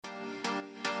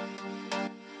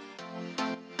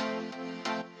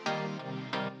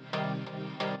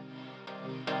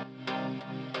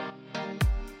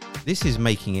This is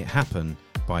Making It Happen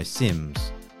by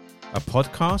Sims, a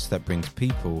podcast that brings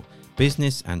people,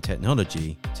 business and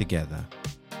technology together.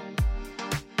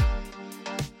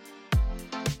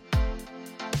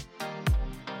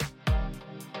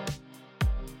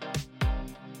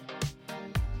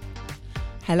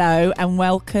 Hello and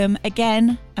welcome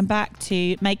again and back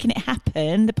to Making It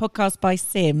Happen, the podcast by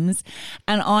Sims.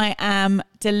 And I am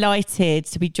delighted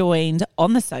to be joined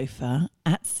on the sofa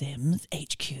at Sims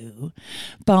HQ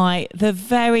by the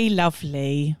very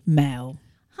lovely Mel.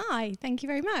 Hi, thank you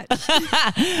very much.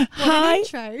 Hi. An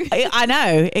intro. I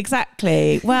know,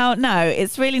 exactly. Well, no,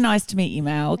 it's really nice to meet you,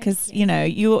 Mel, because, you know,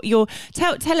 you're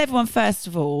tell everyone, first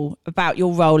of all, about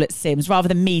your role at Sims, rather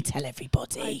than me tell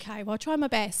everybody. Okay, well, I'll try my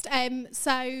best. I'm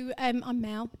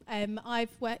Mel.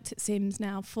 I've worked at Sims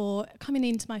now for coming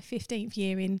into my 15th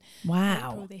year in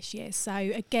April this year. So,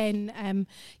 again,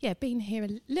 been here a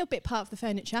little bit part of the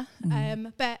furniture,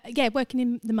 but, working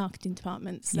in the marketing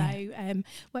department. So,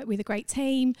 work with a great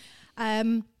team.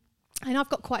 And I've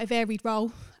got quite a varied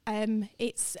role.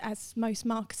 It's, as most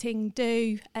marketing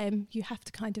do, you have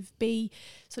to kind of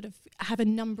have a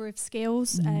number of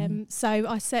skills. So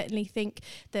I certainly think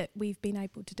that we've been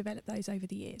able to develop those over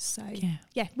the years. So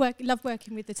love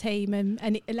working with the team, and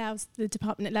the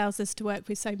department allows us to work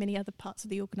with so many other parts of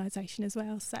the organisation as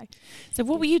well. So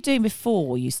what were you doing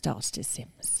before you started at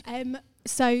Sims?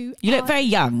 So you look very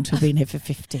young to have been here for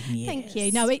 15 years. Thank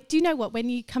you. No, do you know what? When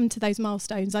you come to those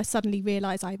milestones, I suddenly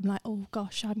realise I'm like, oh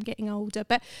gosh, I'm getting older.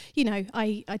 But you know,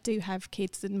 I do have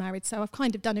kids and married, so I've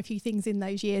kind of done a few things in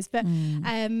those years. But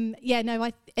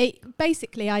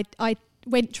I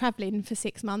went travelling for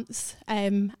 6 months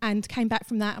and came back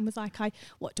from that and was like,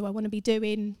 what do I want to be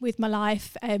doing with my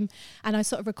life? And I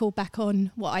sort of recalled back on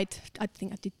what I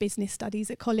think I did business studies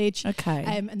at college. Okay.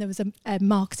 And there was a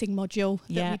marketing module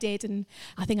that we did, and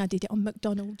I think I did it on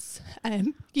McDonald's.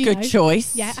 Good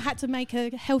choice. Yeah, I had to make a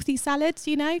healthy salad,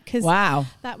 because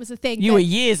that was a thing. You were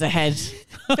years ahead.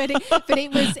 but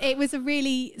it was a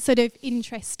really sort of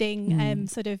interesting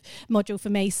sort of module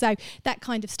for me. So that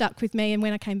kind of stuck with me. And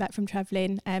when I came back from travelling,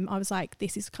 I was like,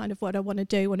 this is kind of what I want to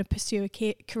do. I want to pursue a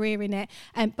career in it.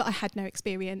 But I had no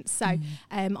experience. So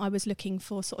I was looking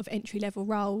for sort of entry-level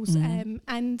roles.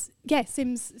 Sims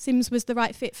was the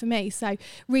right fit for me. So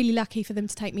really lucky for them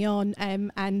to take me on.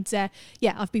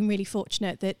 I've been really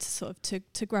fortunate that sort of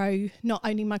to grow not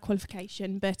only my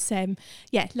qualification, but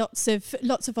lots of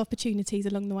opportunities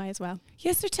along the way as well.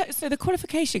 Yes, so the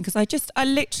qualification, because I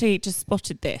literally just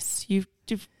spotted this. You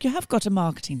have got a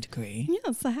marketing degree.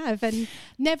 Yes, I have, and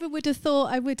never would have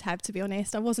thought I would have, to be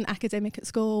honest. I wasn't academic at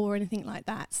school or anything like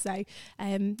that. So,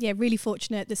 really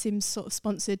fortunate the Sims sort of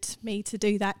sponsored me to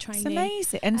do that training.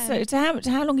 It's amazing. And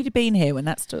how long had you been here when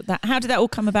how did that all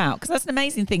come about? Because that's an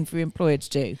amazing thing for your employer to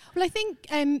do. Well, I think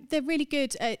they're really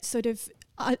good at sort of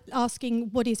asking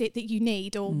what is it that you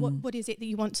need, or what is it that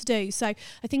you want to do. So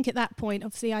I think at that point,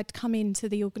 obviously, I'd come into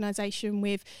the organisation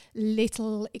with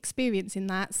little experience in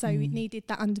that, so it needed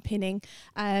that underpinning.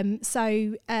 I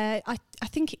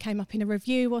think it came up in a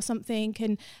review or something,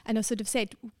 and I sort of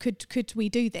said, could we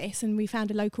do this? And we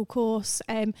found a local course,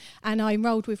 and I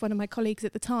enrolled with one of my colleagues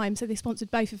at the time, so they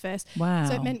sponsored both of us. Wow.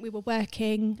 So it meant we were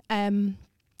working,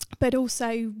 but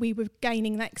also we were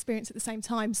gaining that experience at the same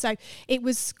time. So it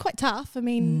was quite tough. I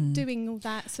mean, doing all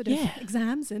that sort of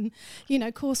exams and,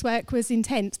 coursework was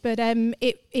intense, but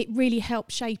it really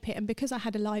helped shape it. And because I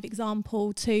had a live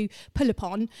example to pull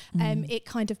upon, it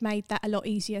kind of made that a lot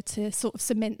easier to sort of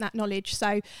cement that knowledge.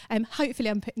 So hopefully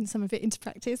I'm putting some of it into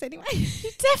practice anyway.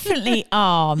 You definitely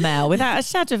are, Mel, without a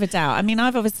shadow of a doubt. I mean,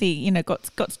 I've obviously, got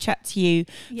to chat to you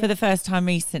for the first time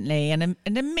recently, and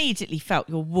immediately felt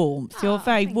your warmth. You're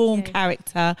very warm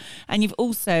character, and you've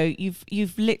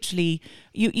literally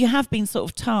you have been sort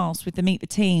of tasked with the Meet the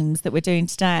Teams that we're doing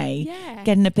today,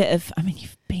 getting a bit of, I mean,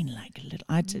 you've been like a little,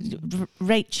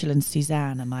 Rachel and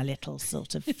Suzanne are my little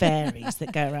sort of fairies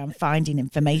that go around finding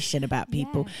information about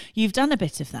people. You've done a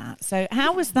bit of that. So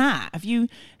how was that? Have you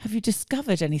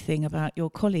discovered anything about your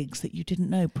colleagues that you didn't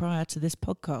know prior to this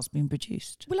podcast being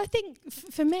produced? Well, I think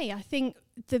for me,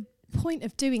 the point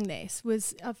of doing this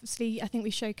was, obviously, I think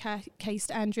we showcased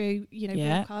Andrew,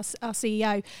 our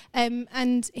CEO,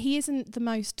 and he isn't the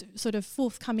most sort of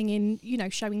forthcoming in,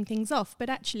 showing things off, but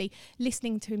actually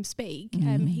listening to him speak,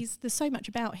 there's so much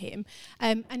about him,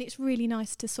 and it's really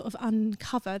nice to sort of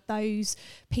uncover those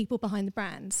people behind the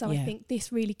brand. So I think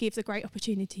this really gives a great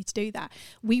opportunity to do that.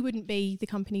 We wouldn't be the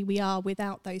company we are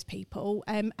without those people,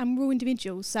 and we're all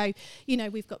individuals. So,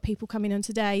 we've got people coming on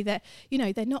today that,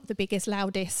 they're not the biggest,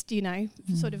 loudest,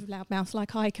 sort of loudmouth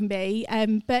like I can be,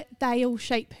 but they all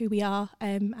shape who we are,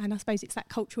 and I suppose it's that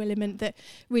cultural element that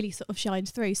really sort of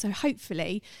shines through. So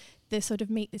hopefully the sort of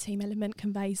meet the team element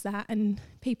conveys that, and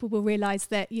people will realise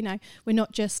that, we're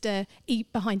not just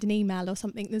behind an email or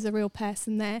something. There's a real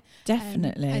person there.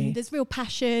 Definitely. And there's real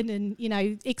passion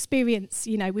and, experience.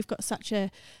 We've got such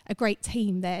a great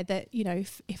team there that,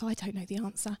 if I don't know the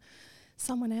answer,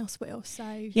 someone else will.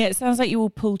 So yeah, it sounds like you all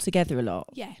pull together a lot.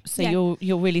 Yeah. So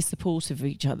you're really supportive of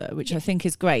each other, which I think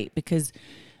is great, because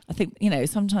I think,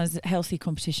 sometimes healthy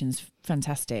competition's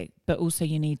fantastic, but also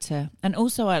you need to, and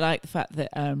also I like the fact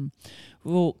that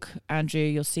Rourke, Andrew,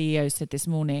 your CEO, said this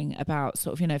morning about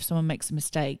sort of, if someone makes a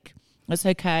mistake, that's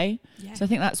okay. Yeah. So I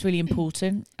think that's really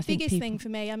important. I think biggest thing for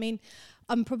me, I mean,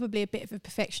 I'm probably a bit of a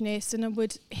perfectionist, and I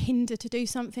would hinder to do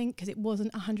something because it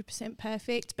wasn't 100%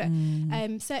 perfect. But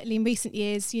certainly in recent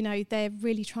years, they're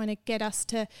really trying to get us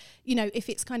to, if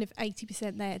it's kind of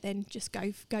 80% there, then just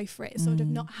go for it. Sort of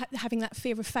not having that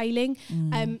fear of failing.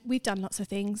 We've done lots of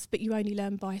things, but you only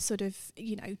learn by sort of,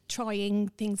 trying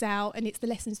things out, and it's the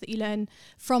lessons that you learn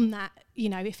from that.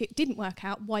 If it didn't work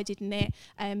out, why didn't it?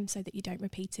 So that you don't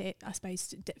repeat it, I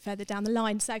suppose, further down the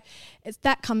line. So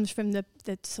that comes from the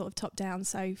sort of top down.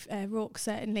 So Rourke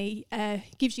certainly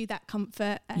gives you that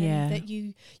comfort that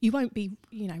you won't be,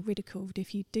 ridiculed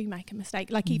if you do make a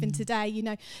mistake. Like even today,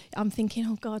 I'm thinking,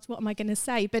 oh God, what am I going to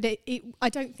say? But I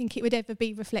don't think it would ever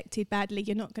be reflected badly.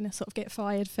 You're not going to sort of get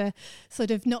fired for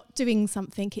sort of not doing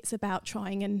something. It's about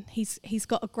trying, and he's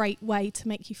got a great way to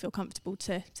make you feel comfortable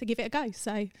to give it a go.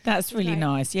 So that's really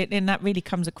nice. Yeah, and that really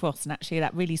comes across, and actually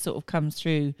that really sort of comes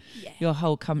through your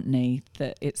whole company,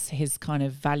 that it's his kind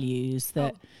of values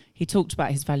that he talked about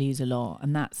his values a lot,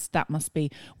 and that must be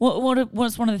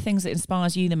what's one of the things that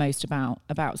inspires you the most about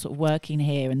sort of working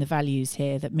here and the values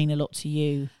here that mean a lot to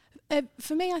you?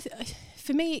 For me,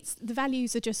 it's the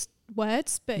values are just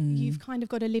words, but you've kind of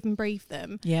got to live and breathe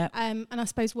them. Yeah. And I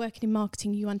suppose working in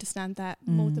marketing, you understand that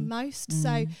more than most.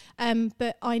 So,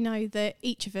 but I know that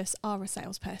each of us are a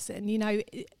salesperson.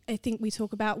 I think we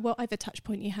talk about whatever touch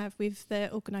point you have with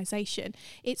the organisation.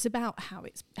 It's about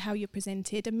how you're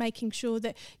presented and making sure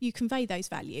that you convey those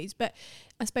values. But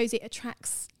I suppose it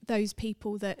attracts those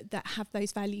people that have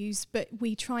those values, but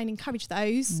we try and encourage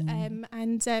those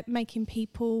and making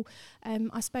people,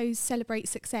 I suppose, celebrate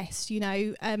success.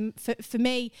 For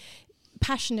me,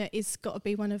 passionate is got to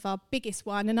be one of our biggest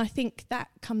one, and I think that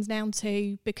comes down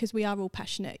to because we are all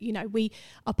passionate. We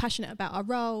are passionate about our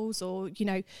roles, or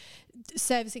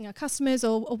servicing our customers,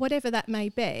 or whatever that may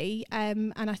be.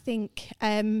 And I think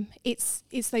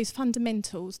it's those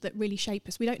fundamentals that really shape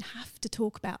us. We don't have to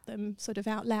talk about them sort of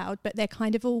out loud, but they're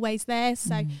kind of always there.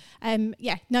 So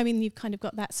knowing you've kind of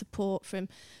got that support from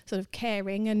sort of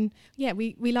caring, and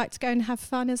we like to go and have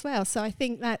fun as well. So I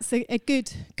think that's a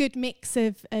good mix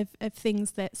of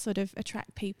things that sort of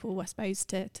attract people, I suppose,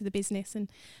 to the business and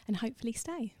hopefully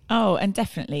stay. Oh, and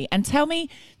definitely. And tell me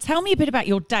a bit about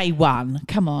your day one.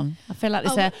 Come on. I feel like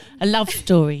there's a love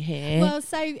story here.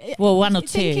 Well, one or two.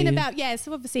 Thinking about,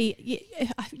 so obviously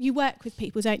you work with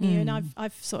people, don't you? And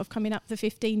I've sort of coming up for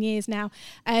 15 years now.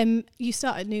 You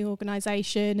start a new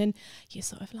organisation and you're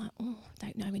sort of like,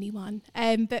 don't know anyone.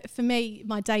 But for me,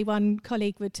 my day one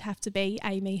colleague would have to be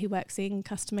Amy, who works in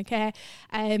customer care.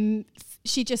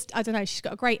 She just, I don't know, she's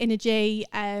got a great energy.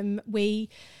 We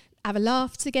have a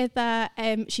laugh together.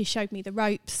 She showed me the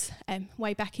ropes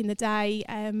way back in the day,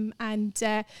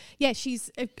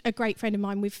 she's a great friend of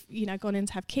mine. We've gone in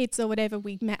to have kids or whatever.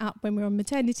 We met up when we were on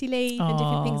maternity leave and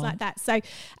different things like that. So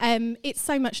it's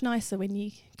so much nicer when you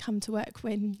come to work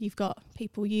when you've got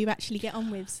people you actually get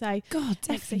on with. So God,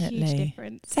 definitely, makes a huge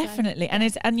difference. Definitely,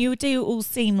 so. And you do all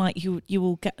seem like you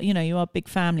all get, you are a big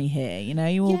family here.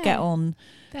 You all get on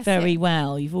very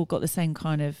well. You've all got the same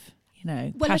kind of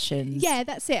passions.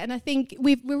 That's it. And I think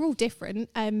we're all different.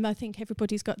 I think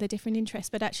everybody's got their different interests,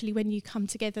 but actually when you come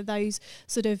together, those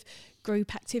sort of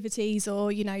group activities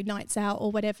or nights out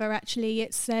or whatever, actually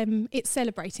it's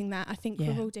celebrating that. I think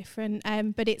we're all different,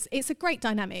 but it's a great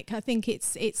dynamic. I think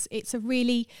it's a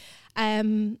really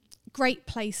great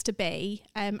place to be,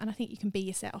 and I think you can be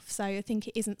yourself. So I think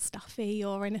it isn't stuffy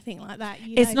or anything like that.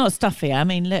 It's not stuffy. I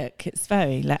mean, look, it's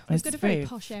very. We've got a very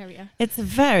posh area. It's a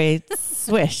very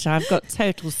swish. I've got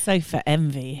total sofa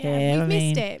envy here.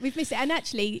 We've missed it. And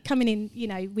actually, coming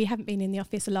in, we haven't been in the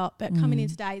office a lot, but coming in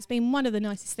today, it's been one of the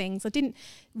nicest things. I didn't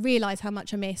realise how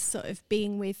much I miss sort of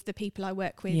being with the people I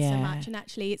work with so much. And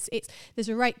actually, it's there's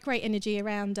a great energy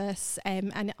around us,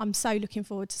 and I'm so looking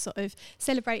forward to sort of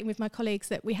celebrating with my colleagues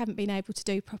that we haven't been been able to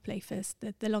do properly for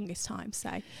the longest time.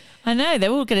 So I know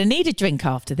they're all going to need a drink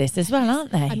after this as well,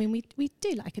 aren't they? I mean, we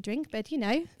do like a drink, but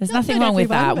there's nothing wrong with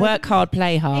that. Work hard,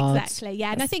 play hard. Exactly,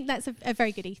 yeah. And I think that's a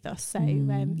very good ethos. So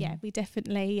we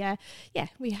definitely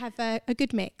we have a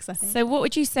good mix, I think. So what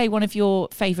would you say one of your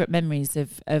favourite memories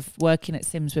of working at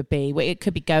Sims would be? It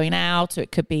could be going out, or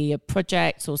it could be a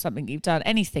project or something you've done,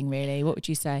 anything really. What would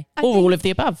you say? All of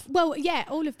the above? Well, yeah,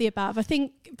 all of the above. I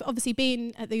think obviously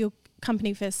being at your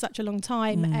company for such a long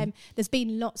time, there's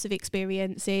been lots of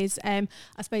experiences. I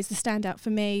suppose the standout for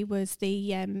me was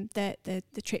the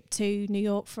trip to New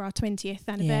York for our 20th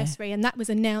anniversary, and that was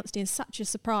announced in such a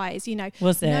surprise.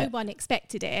 Was it? No one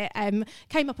expected it.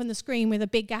 Came up on the screen with a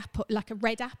big apple, like a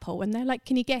red apple, and they're like,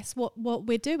 "Can you guess what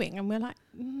we're doing?" And we're like,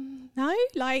 "No."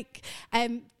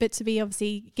 But to be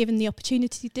obviously given the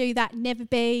opportunity to do that, never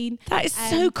been. That is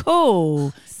so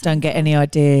cool. Don't get any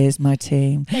ideas, my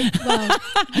team.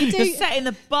 You do. Setting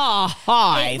the bar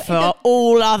high for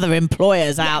all other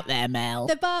employers out there, Mel.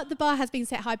 The bar has been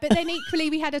set high, but then equally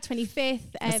we had a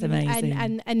 25th, That's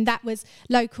amazing. and that was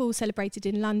local, celebrated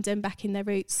in London, back in their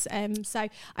roots. So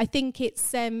I think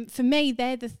it's for me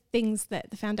they're the things the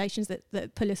foundations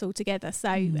that pull us all together. So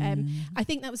I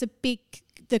think that was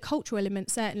the cultural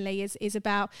element certainly is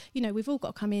about, we've all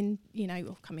got to come in,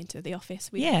 or come into the office.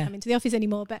 We don't come into the office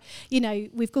anymore, but,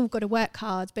 we've all got to work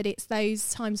hard, but it's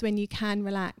those times when you can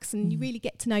relax and you really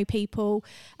get to know people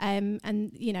and,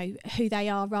 who they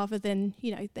are rather than,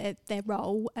 their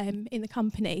role in the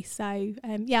company. So,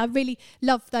 I really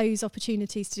love those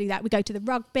opportunities to do that. We go to the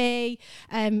rugby.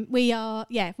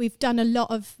 We've done a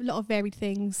lot of varied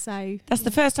things. So that's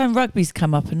the first time rugby's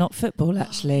come up and not football,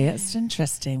 actually. That's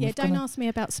interesting. Yeah, don't ask me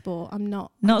about sport. I'm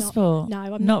not sport. No,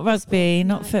 I'm not rugby,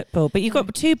 not football. But you've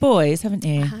got 2 boys, haven't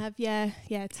you? I have, yeah.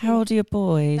 2. How old are your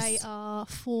boys? They are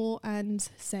 4 and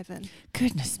 7.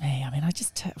 Goodness me! I mean, I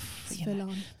just full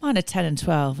on. Mine are 10 and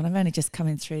 12, and I'm only just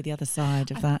coming through the other side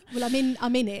of that. Well,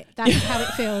 I'm in it. That's how it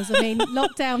feels. I mean,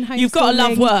 lockdown, homeschooling. You've got to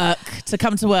love work to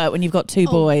come to work when you've got 2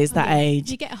 boys that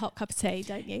age. You get a hot cup of tea,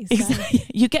 don't you? So. Exactly.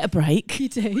 You get a break. You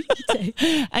do.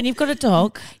 And you've got a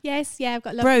dog. Yes, I've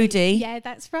got Brody. Yeah,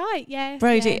 that's right. Yeah,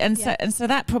 Brody, yeah, so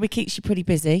that probably keeps you pretty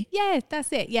busy. Yeah,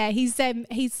 that's it. Yeah, he's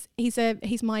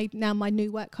my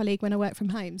new work colleague when I work from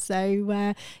home.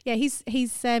 So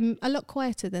he's a lot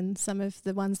quieter than some of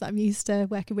the ones that I'm used to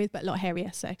working with, but a lot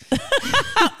hairier. So.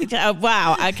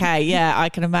 Wow. Okay. Yeah, I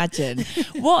can imagine.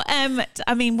 What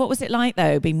was it like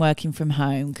though, being working from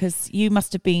home? Because you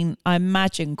must have been, I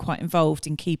imagine, quite involved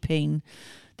in keeping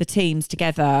the teams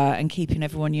together and keeping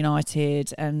everyone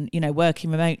united and, working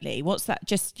remotely. What's that,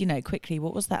 just, quickly,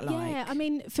 what was that like? Yeah, I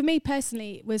mean, for me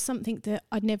personally, it was something that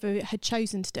I'd never had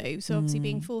chosen to do. So obviously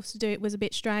being forced to do it was a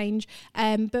bit strange.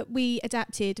 But we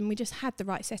adapted and we just had the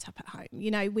right setup at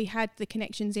home. We had the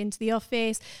connections into the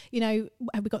office, we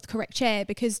got the correct chair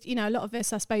because, a lot of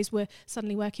us, I suppose, were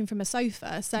suddenly working from a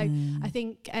sofa. So I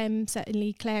think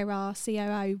certainly Claire, our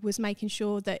COO, was making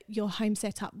sure that your home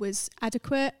setup was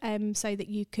adequate so that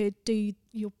you could do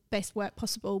your best work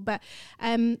possible. But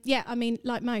I mean,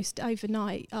 like most,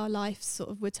 overnight our lives sort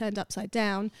of were turned upside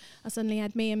down. I suddenly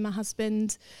had me and my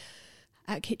husband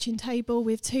at a kitchen table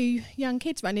with 2 young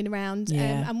kids running around,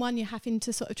 and one you're having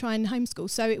to sort of try and homeschool.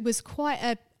 So it was quite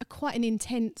an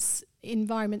intense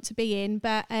environment to be in,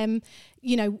 but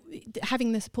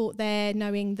having the support there,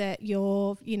 knowing that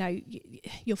your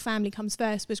family comes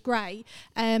first was great.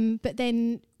 But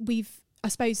then I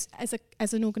suppose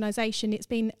as an organisation, it's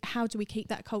been, how do we keep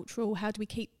that cultural? How do we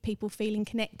keep people feeling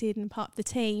connected and part of the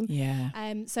team?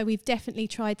 Yeah. So we've definitely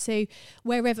tried to,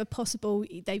 wherever possible,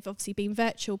 they've obviously been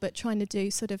virtual, but trying to do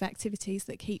sort of activities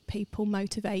that keep people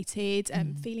motivated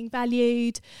and feeling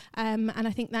valued. And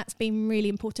I think that's been really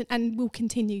important and will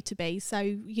continue to be.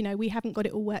 So, we haven't got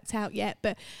it all worked out yet,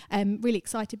 but really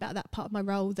excited about that part of my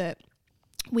role, that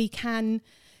we can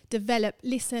develop,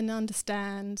 listen,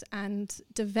 understand and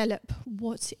develop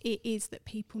what it is that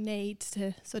people need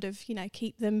to sort of,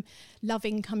 keep them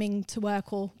loving coming to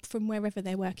work or from wherever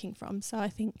they're working from. So I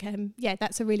think,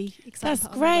 that's a really exciting That's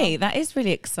great. That is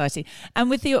really exciting. And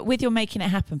with your Making It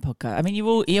Happen podcast, I mean,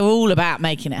 you're all about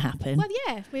making it happen. Well,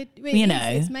 yeah,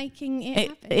 it's making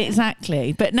it happen.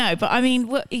 Exactly. But I mean,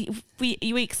 are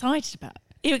you excited about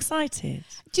Are you excited?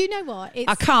 Do you know what?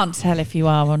 I can't tell if you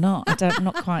are or not. I'm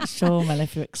not quite sure, Mel,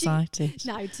 if you're excited.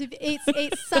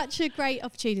 It's such a great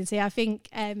opportunity. I think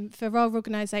for our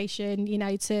organisation, you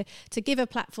know, to give a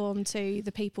platform to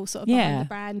the people sort of behind the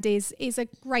brand is a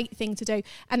great thing to do.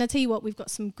 And I tell you what, we've got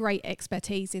some great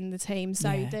expertise in the team. So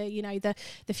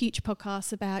the future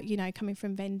podcasts about, you know, coming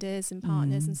from vendors and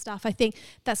partners and stuff, I think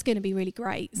that's going to be really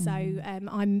great. So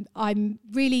I'm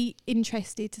really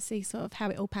interested to see sort of how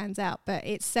it all pans out. But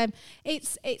it's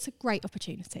a great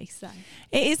opportunity. So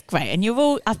it is great, and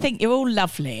I think you're all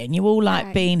lovely, and you all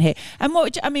like being here. And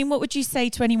what would you say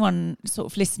to anyone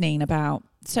sort of listening about?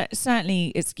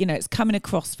 Certainly, it's, you know, it's coming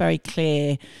across very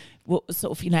clear what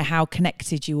sort of, you know, how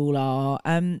connected you all are.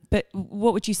 But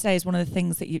what would you say is one of the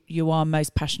things that you are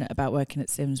most passionate about working at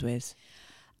Sims with?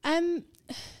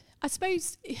 I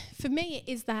suppose for me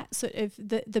it is that sort of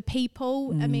the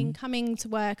people. I mean, coming to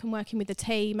work and working with the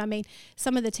team. I mean,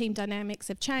 some of the team dynamics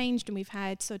have changed and we've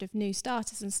had sort of new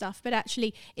starters and stuff, but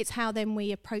actually it's how then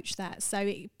we approach that. So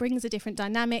it brings a different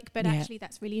dynamic, but actually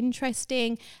that's really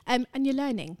interesting, and you're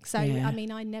learning. So I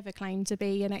mean, I never claim to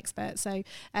be an expert. So,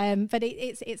 but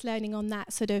it's learning on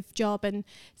that sort of job and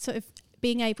sort of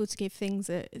being able to give things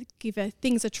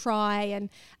a try. And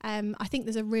I think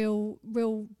there's a real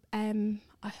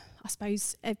I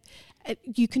suppose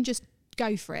you can just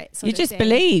go for it. You just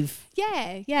believe.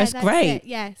 Yeah, that's great. It.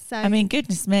 Yeah, so I mean,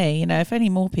 goodness me, you know, if any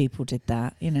more people did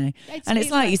that, you know, it's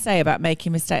like you say about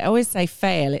making mistakes. I always say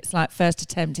fail. It's like first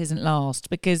attempt isn't last,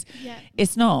 because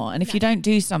it's not. And if you don't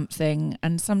do something,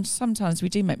 and sometimes we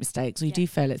do make mistakes, or you do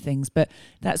fail at things, but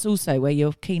that's also where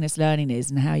your keenest learning is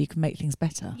and how you can make things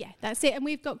better. Yeah, that's it. And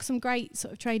we've got some great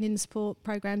sort of training and support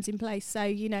programs in place. So,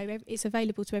 you know, it's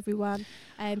available to everyone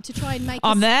to try and make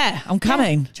I'm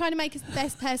coming. Trying to make us the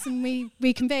best person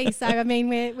we can be. So, I mean,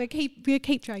 we'll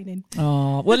keep training.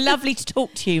 Oh, well, lovely to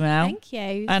talk to you, Mel. Thank you.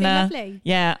 It's been lovely.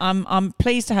 Yeah, I'm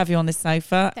pleased to have you on this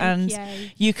sofa. Thank you.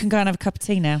 You can go and have a cup of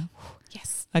tea now.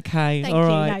 Yes. Okay. Thank all you.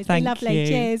 right. No, it's been lovely. You.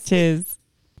 Cheers. Cheers.